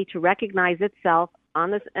it's ready to recognize itself on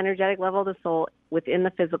this energetic level of the soul within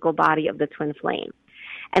the physical body of the twin flame.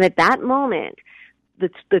 And at that moment,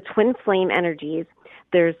 the twin flame energies,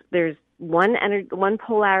 there's one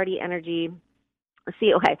polarity energy.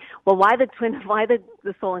 Why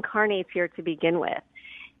the soul incarnates here to begin with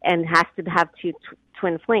and has to have two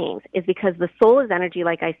twin flames is because the soul is energy,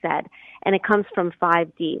 like I said, and it comes from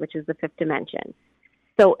 5D, which is the fifth dimension.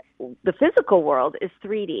 So the physical world is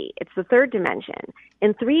 3D. It's the third dimension.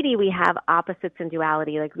 In 3D, we have opposites and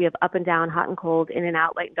duality. Like we have up and down, hot and cold, in and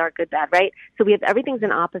out, light and dark, good, bad, right? So we have everything's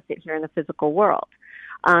an opposite here in the physical world.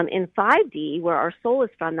 In 5D, where our soul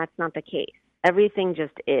is from, that's not the case. Everything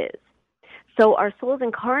just is. So our souls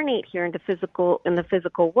incarnate here in the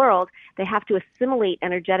physical world. They have to assimilate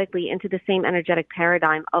energetically into the same energetic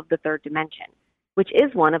paradigm of the third dimension. which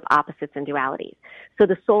is one of opposites and dualities. So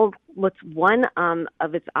the soul looks one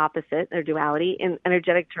of its opposite or duality. In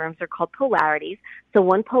energetic terms, they're called polarities. So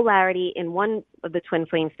one polarity in one of the twin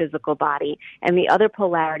flames' physical body and the other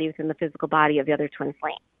polarity within the physical body of the other twin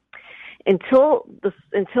flame. Until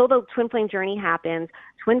the twin flame journey happens,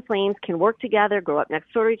 twin flames can work together, grow up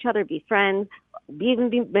next door to each other, be friends, even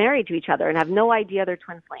be married to each other and have no idea they're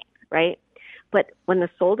twin flames, right? But when the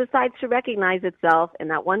soul decides to recognize itself in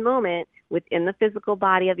that one moment within the physical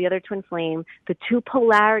body of the other twin flame, the two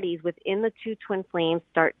polarities within the two twin flames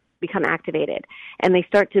become activated, and they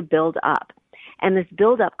start to build up. And this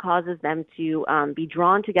buildup causes them to be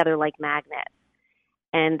drawn together like magnets.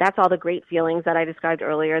 And that's all the great feelings that I described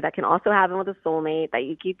earlier that can also happen with a soulmate that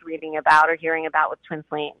you keep reading about or hearing about with twin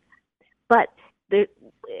flames. But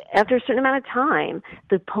after a certain amount of time,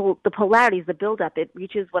 the polarities, the buildup, it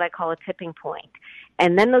reaches what I call a tipping point.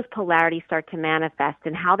 And then those polarities start to manifest.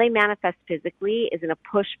 And how they manifest physically is in a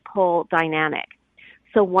push-pull dynamic.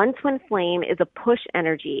 So one twin flame is a push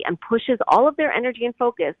energy and pushes all of their energy and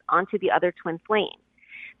focus onto the other twin flame.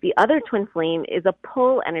 The other twin flame is a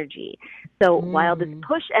pull energy. So while this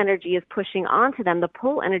push energy is pushing onto them, the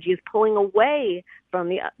pull energy is pulling away from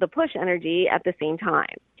the push energy at the same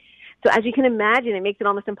time. So as you can imagine, it makes it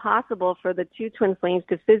almost impossible for the two twin flames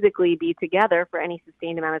to physically be together for any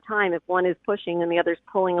sustained amount of time if one is pushing and the other is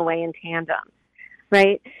pulling away in tandem,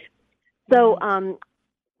 right? So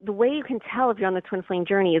the way you can tell if you're on the twin flame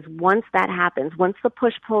journey is once that happens, once the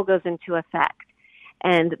push-pull goes into effect,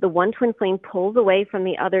 and the one twin flame pulls away from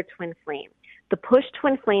the other twin flame, the push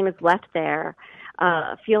twin flame is left there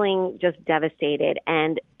feeling just devastated.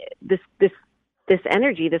 And this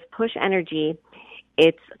energy, this push energy,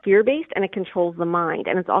 it's fear-based and it controls the mind,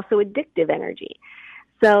 and it's also addictive energy.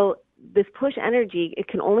 So this push energy, it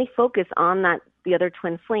can only focus on the other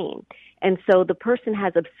twin flame. And so the person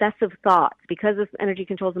has obsessive thoughts because this energy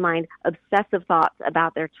controls the mind, obsessive thoughts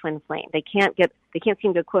about their twin flame. They can't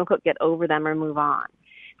seem to quote unquote get over them or move on.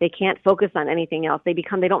 They can't focus on anything else. They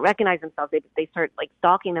don't recognize themselves. They start like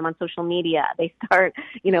stalking them on social media. They start,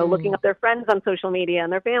 looking up their friends on social media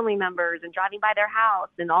and their family members and driving by their house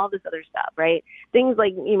and all this other stuff, right? Things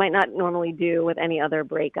like you might not normally do with any other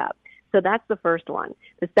breakup. So that's the first one.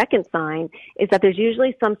 The second sign is that there's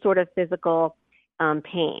usually some sort of physical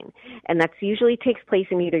pain, and that usually takes place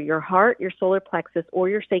in either your heart, your solar plexus, or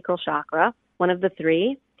your sacral chakra, one of the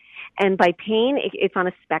three. And by pain, it's on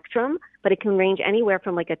a spectrum, but it can range anywhere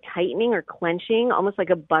from like a tightening or clenching, almost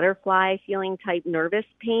like a butterfly feeling type nervous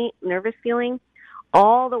feeling,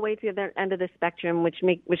 all the way to the end of the spectrum, which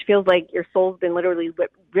feels like your soul's been literally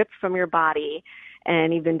ripped from your body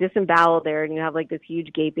and you've been disemboweled there and you have like this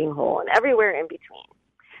huge gaping hole, and everywhere in between.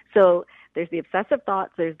 So there's the obsessive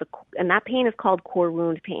thoughts, and that pain is called core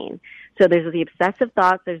wound pain. So there's the obsessive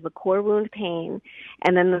thoughts, there's the core wound pain,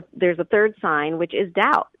 and then there's a third sign, which is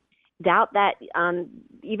doubt. Doubt that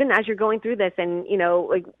even as you're going through this, and,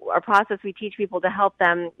 like our process, we teach people to help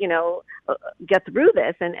them, get through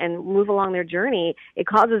this and move along their journey. It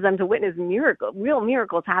causes them to witness real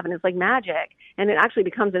miracles happen. It's like magic, and it actually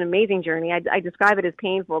becomes an amazing journey. I describe it as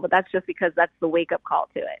painful, but that's just because that's the wake-up call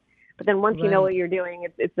to it. But then once you know what you're doing,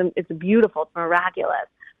 it's beautiful, it's miraculous,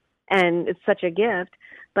 and it's such a gift.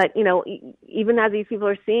 But, even as these people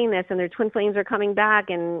are seeing this and their twin flames are coming back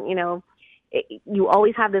and, you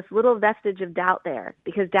always have this little vestige of doubt there,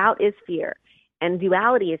 because doubt is fear and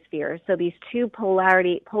duality is fear. So these two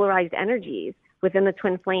polarized energies within the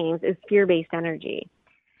twin flames is fear-based energy.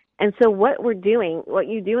 And so what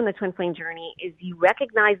you do in the twin flame journey is you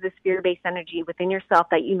recognize this fear-based energy within yourself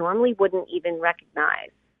that you normally wouldn't even recognize.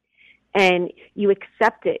 And you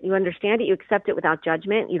accept it, you understand it, you accept it without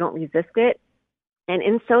judgment, you don't resist it. And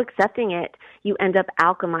in so accepting it, you end up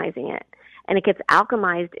alchemizing it. And it gets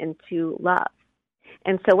alchemized into love.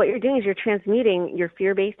 And so what you're doing is you're transmuting your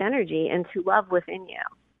fear-based energy into love within you.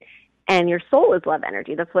 And your soul is love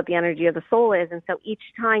energy. That's what the energy of the soul is. And so each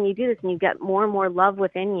time you do this and you get more and more love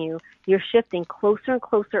within you, you're shifting closer and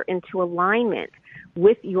closer into alignment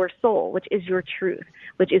with your soul, which is your truth,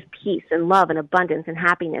 which is peace and love and abundance and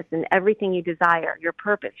happiness and everything you desire, your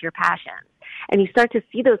purpose, your passions. And you start to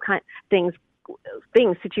see those kind of things,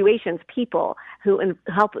 situations, people who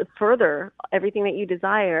help further everything that you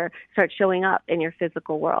desire start showing up in your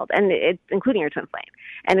physical world, and it's including your twin flame.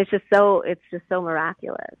 And it's just so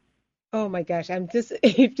miraculous. Oh my gosh,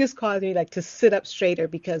 it just caused me like to sit up straighter,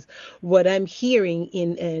 because what I'm hearing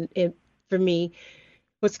in for me,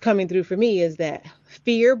 what's coming through for me is that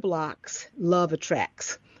fear blocks, love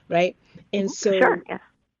attracts, right? And so Sure, yeah.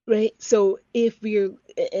 Right. So if we're,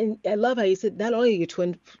 and I love how you said not only your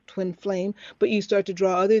twin flame, but you start to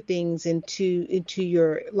draw other things into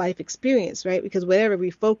your life experience, right? Because whatever we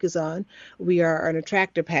focus on, we are an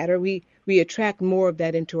attractor pattern. We attract more of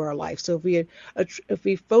that into our life. So if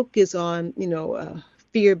we focus on,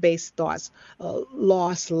 fear-based thoughts,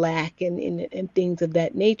 loss, lack, and things of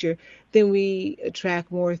that nature, then we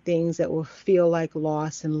attract more things that will feel like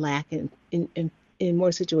loss and lack in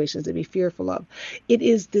more situations to be fearful of. It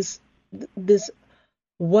is this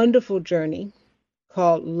wonderful journey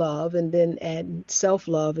called love, and then add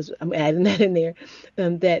self-love, is I'm adding that in there,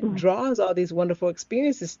 that draws all these wonderful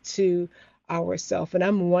experiences to ourself. And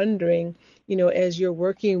I'm wondering, as you're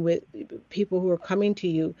working with people who are coming to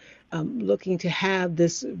you, looking to have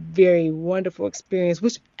this very wonderful experience,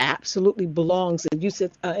 which absolutely belongs. And you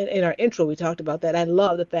said in our intro, we talked about that. I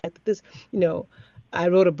love the fact that this, I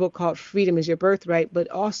wrote a book called Freedom is Your Birthright, but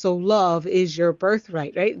also love is your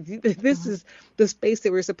birthright, right? This is the space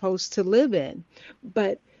that we're supposed to live in.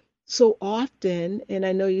 But so often, and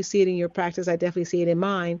I know you see it in your practice, I definitely see it in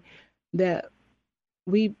mine, that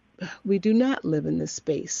we do not live in this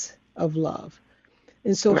space of love.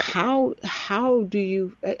 And so how do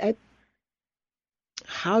you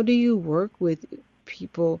work with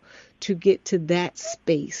people to get to that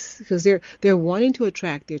space? Because they're wanting to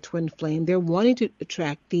attract their twin flame, they're wanting to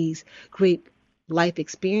attract these great life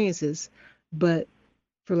experiences, but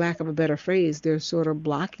for lack of a better phrase, they're sort of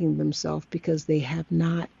blocking themselves because they have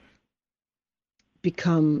not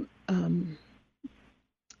become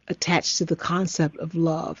attached to the concept of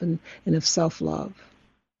love and of self-love.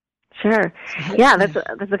 Sure. Yeah, that's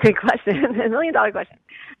a great question, $1 million question.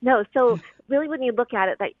 No, so really when you look at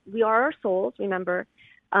it, that we are our souls, remember,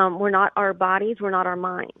 we're not our bodies, we're not our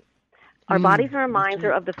minds. Our bodies and our minds are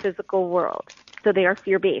of the physical world, so they are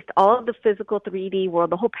fear-based. All of the physical 3D world,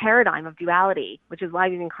 the whole paradigm of duality, which is why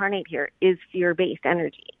we incarnate here, is fear-based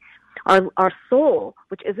energy. Our soul,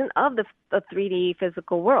 which isn't of the 3D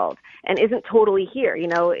physical world and isn't totally here,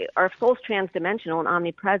 our soul's transdimensional and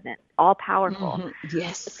omnipresent, all powerful. Mm-hmm.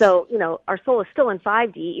 Yes. So, our soul is still in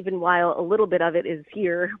 5D, even while a little bit of it is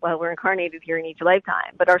here while we're incarnated here in each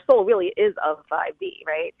lifetime. But our soul really is of 5D,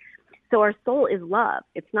 right? So our soul is love.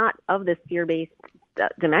 It's not of this fear-based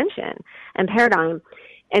dimension and paradigm.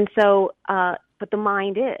 And so, but the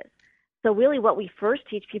mind is. So really what we first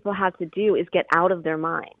teach people how to do is get out of their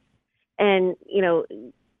mind. And,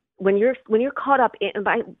 when you're caught up in,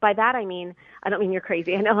 by that I mean, I don't mean you're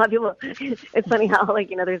crazy. I know a lot of people, it's funny how,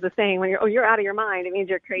 there's a saying, when you're out of your mind, it means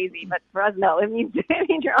you're crazy. But for us, no, it means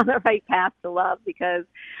you're on the right path to love, because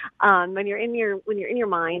when you're in your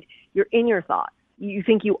mind, you're in your thoughts. You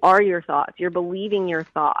think you are your thoughts. You're believing your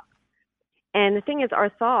thoughts. And the thing is, our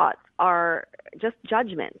thoughts are just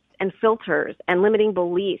judgments and filters and limiting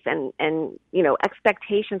beliefs and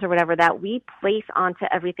expectations or whatever that we place onto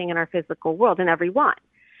everything in our physical world and everyone.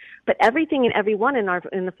 But everything and everyone in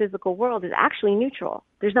the physical world is actually neutral.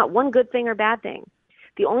 There's not one good thing or bad thing.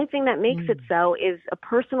 The only thing that makes it so is a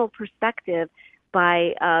personal perspective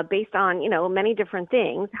based on, many different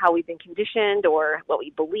things, how we've been conditioned or what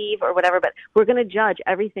we believe or whatever, but we're going to judge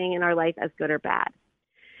everything in our life as good or bad.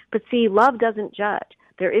 But see, love doesn't judge.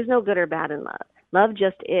 There is no good or bad in love. Love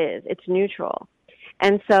just is. It's neutral.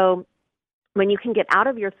 And so when you can get out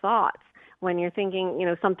of your thoughts, when you're thinking,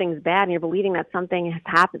 something's bad and you're believing that something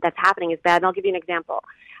that's happening is bad. And I'll give you an example.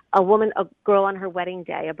 A girl on her wedding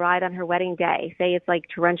day, a bride on her wedding day, say it's like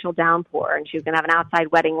torrential downpour and she's going to have an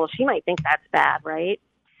outside wedding. Well, she might think that's bad, right?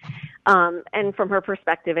 And from her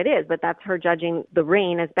perspective, it is, but that's her judging the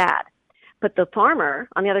rain as bad. But the farmer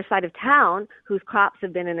on the other side of town, whose crops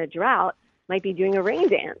have been in a drought, might be doing a rain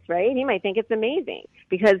dance, right? He might think it's amazing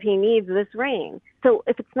because he needs this rain. So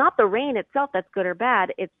if it's not the rain itself that's good or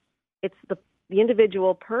bad, it's the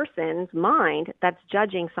individual person's mind that's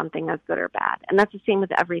judging something as good or bad. And that's the same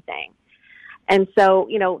with everything. And so,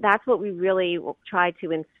 that's what we really try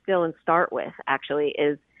to instill and start with, actually,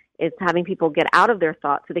 is having people get out of their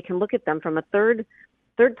thoughts so they can look at them from a third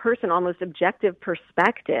person, almost objective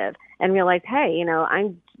perspective and realize, hey,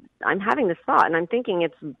 I'm having this thought and I'm thinking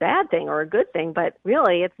it's a bad thing or a good thing, but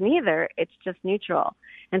really it's neither. It's just neutral.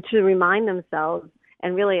 And to remind themselves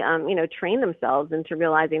and really, train themselves into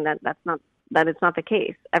realizing that it's not the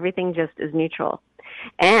case. Everything just is neutral.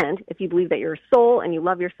 And if you believe that you're a soul and you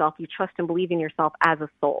love yourself, you trust and believe in yourself as a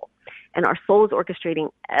soul. And our soul is orchestrating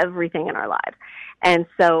everything in our lives. And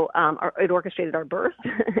so it orchestrated our birth.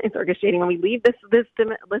 It's orchestrating when we leave this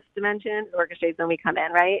dimension. It orchestrates when we come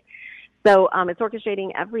in, right? So it's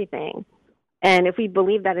orchestrating everything. And if we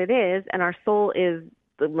believe that it is, and our soul is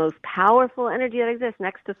the most powerful energy that exists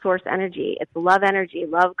next to source energy, it's love energy.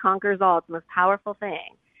 Love conquers all. It's the most powerful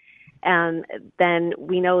thing. then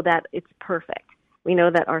we know that it's perfect. We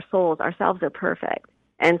know that our souls, ourselves are perfect.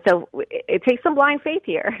 And so it takes some blind faith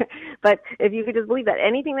here. But if you could just believe that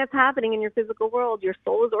anything that's happening in your physical world, your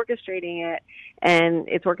soul is orchestrating it, and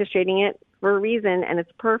it's orchestrating it for a reason, and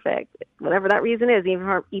it's perfect. Whatever that reason is,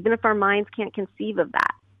 even if our minds can't conceive of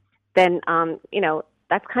that, then,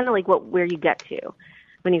 that's kind of like where you get to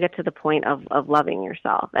when you get to the point of loving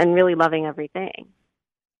yourself and really loving everything.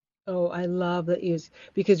 Oh, I love that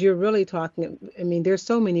because you're really talking, there's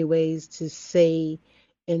so many ways to say,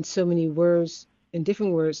 and so many words and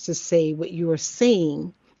different words to say what you are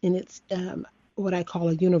saying, and it's what I call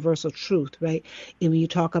a universal truth, right? And when you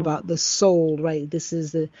talk about the soul, right, this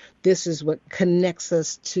is what connects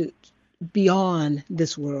us to beyond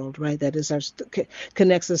this world, right? That is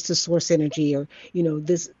connects us to source energy, or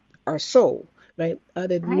this our soul, right?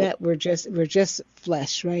 Other than that, we're just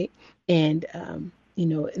flesh, right? And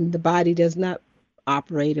and the body does not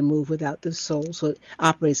operate and move without the soul. So it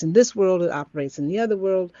operates in this world, it operates in the other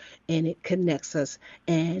world, and it connects us.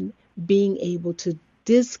 And being able to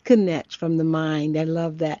disconnect from the mind, I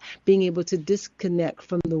love that. Being able to disconnect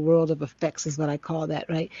from the world of effects is what I call that,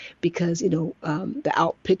 right? Because, the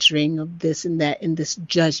out-picturing of this and that and this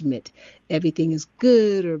judgment, everything is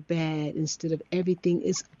good or bad, instead of everything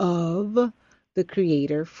is of the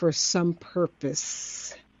Creator for some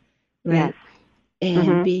purpose, right? Yes.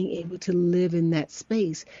 And being able to live in that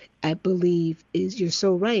space, I believe, you're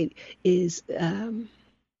so right, is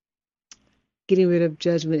getting rid of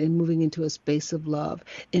judgment and moving into a space of love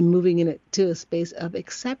and moving into a space of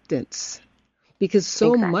acceptance. Because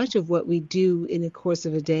so much of what we do in the course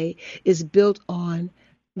of a day is built on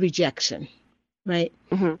rejection, right?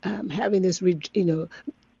 Having this,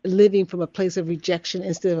 living from a place of rejection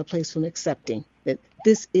instead of a place from accepting that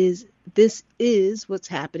this is what's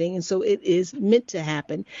happening, and so it is meant to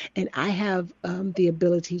happen, and I have the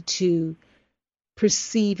ability to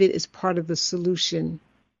perceive it as part of the solution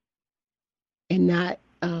and not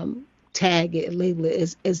tag it, label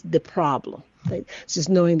it as the problem. Like, it's just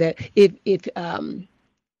knowing that if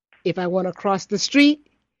I want to cross the street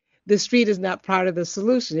is not part of the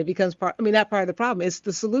solution. It becomes not part of the problem. It's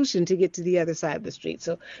the solution to get to the other side of the street.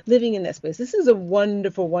 So living in that space. This is a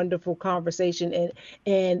wonderful, wonderful conversation.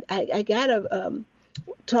 And I gotta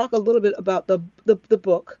talk a little bit about the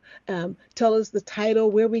book. Tell us the title,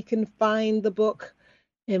 where we can find the book,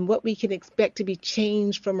 and what we can expect to be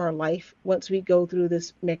changed from our life once we go through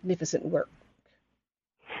this magnificent work.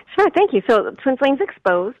 Sure, thank you. So Twin Flames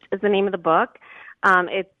Exposed is the name of the book.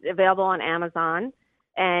 It's available on Amazon.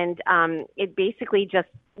 And it basically just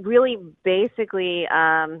really breaks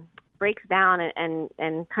down and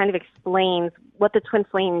kind of explains what the twin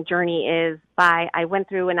flame journey is. I went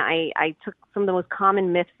through and I took some of the most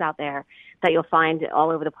common myths out there that you'll find all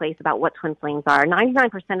over the place about what twin flames are.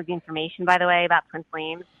 99% of the information, by the way, about twin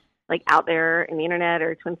flames, like out there in the internet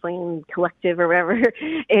or Twin Flame Collective or whatever,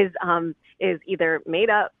 is either made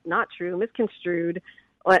up, not true, misconstrued,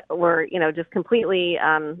 or just completely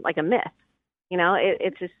like a myth.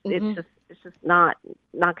 It's just not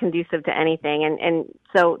conducive to anything. And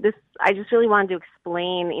so I just really wanted to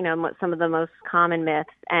explain, some of the most common myths.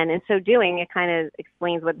 And in so doing, it kind of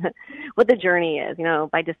explains what the journey is,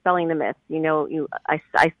 by dispelling the myths.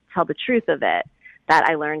 I tell the truth of it that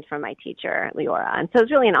I learned from my teacher, Leora. And so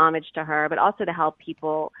it's really an homage to her, but also to help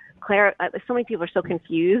people so many people are so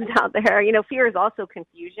confused out there. Fear is also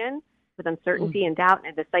confusion with uncertainty and doubt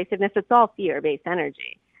and indecisiveness. It's all fear-based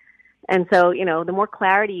energy. And so, the more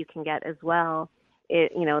clarity you can get as well,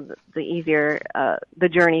 the easier the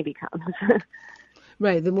journey becomes.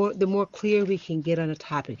 Right. The more clear we can get on a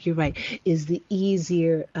topic, you're right, is the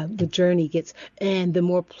easier the journey gets, and the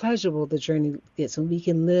more pleasurable the journey gets when we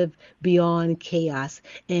can live beyond chaos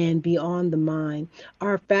and beyond the mind.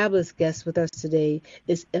 Our fabulous guest with us today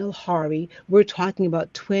is Ilhari. We're talking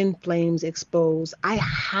about Twin Flames Exposed. I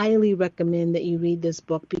highly recommend that you read this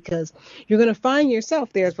book, because you're going to find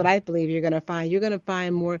yourself there, is what I believe you're going to find. You're going to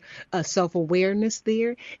find more self-awareness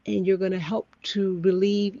there, and you're going to help to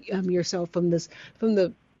relieve yourself from the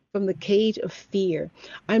cage of fear.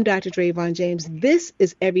 I'm Dr. Drayvon James. This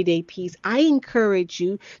is Everyday Peace. I encourage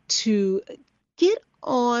you to get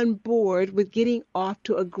on board with getting off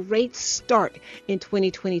to a great start in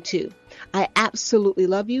 2022. I absolutely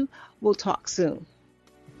love you. We'll talk soon.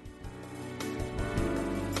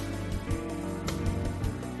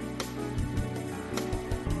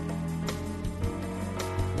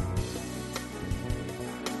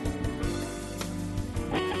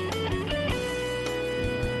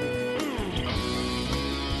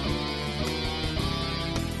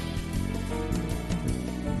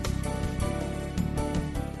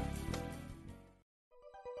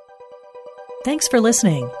 Thanks for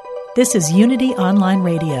listening. This is Unity Online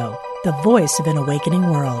Radio, the voice of an awakening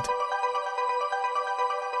world.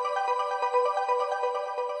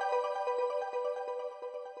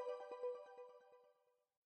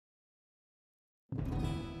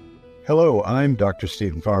 Hello, I'm Dr.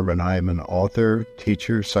 Stephen Farber, and I am an author,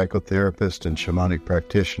 teacher, psychotherapist, and shamanic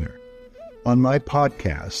practitioner. On my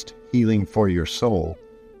podcast, Healing for Your Soul,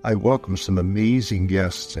 I welcome some amazing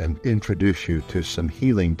guests and introduce you to some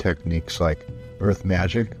healing techniques like earth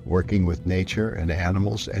magic, working with nature and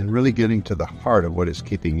animals, and really getting to the heart of what is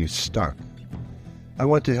keeping you stuck. I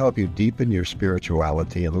want to help you deepen your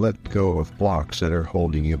spirituality and let go of blocks that are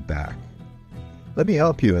holding you back. Let me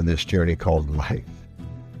help you in this journey called life.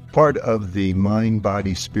 Part of the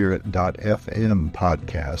mindbodyspirit.fm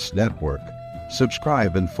podcast network.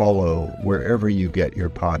 Subscribe and follow wherever you get your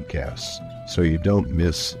podcasts so you don't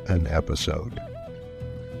miss an episode.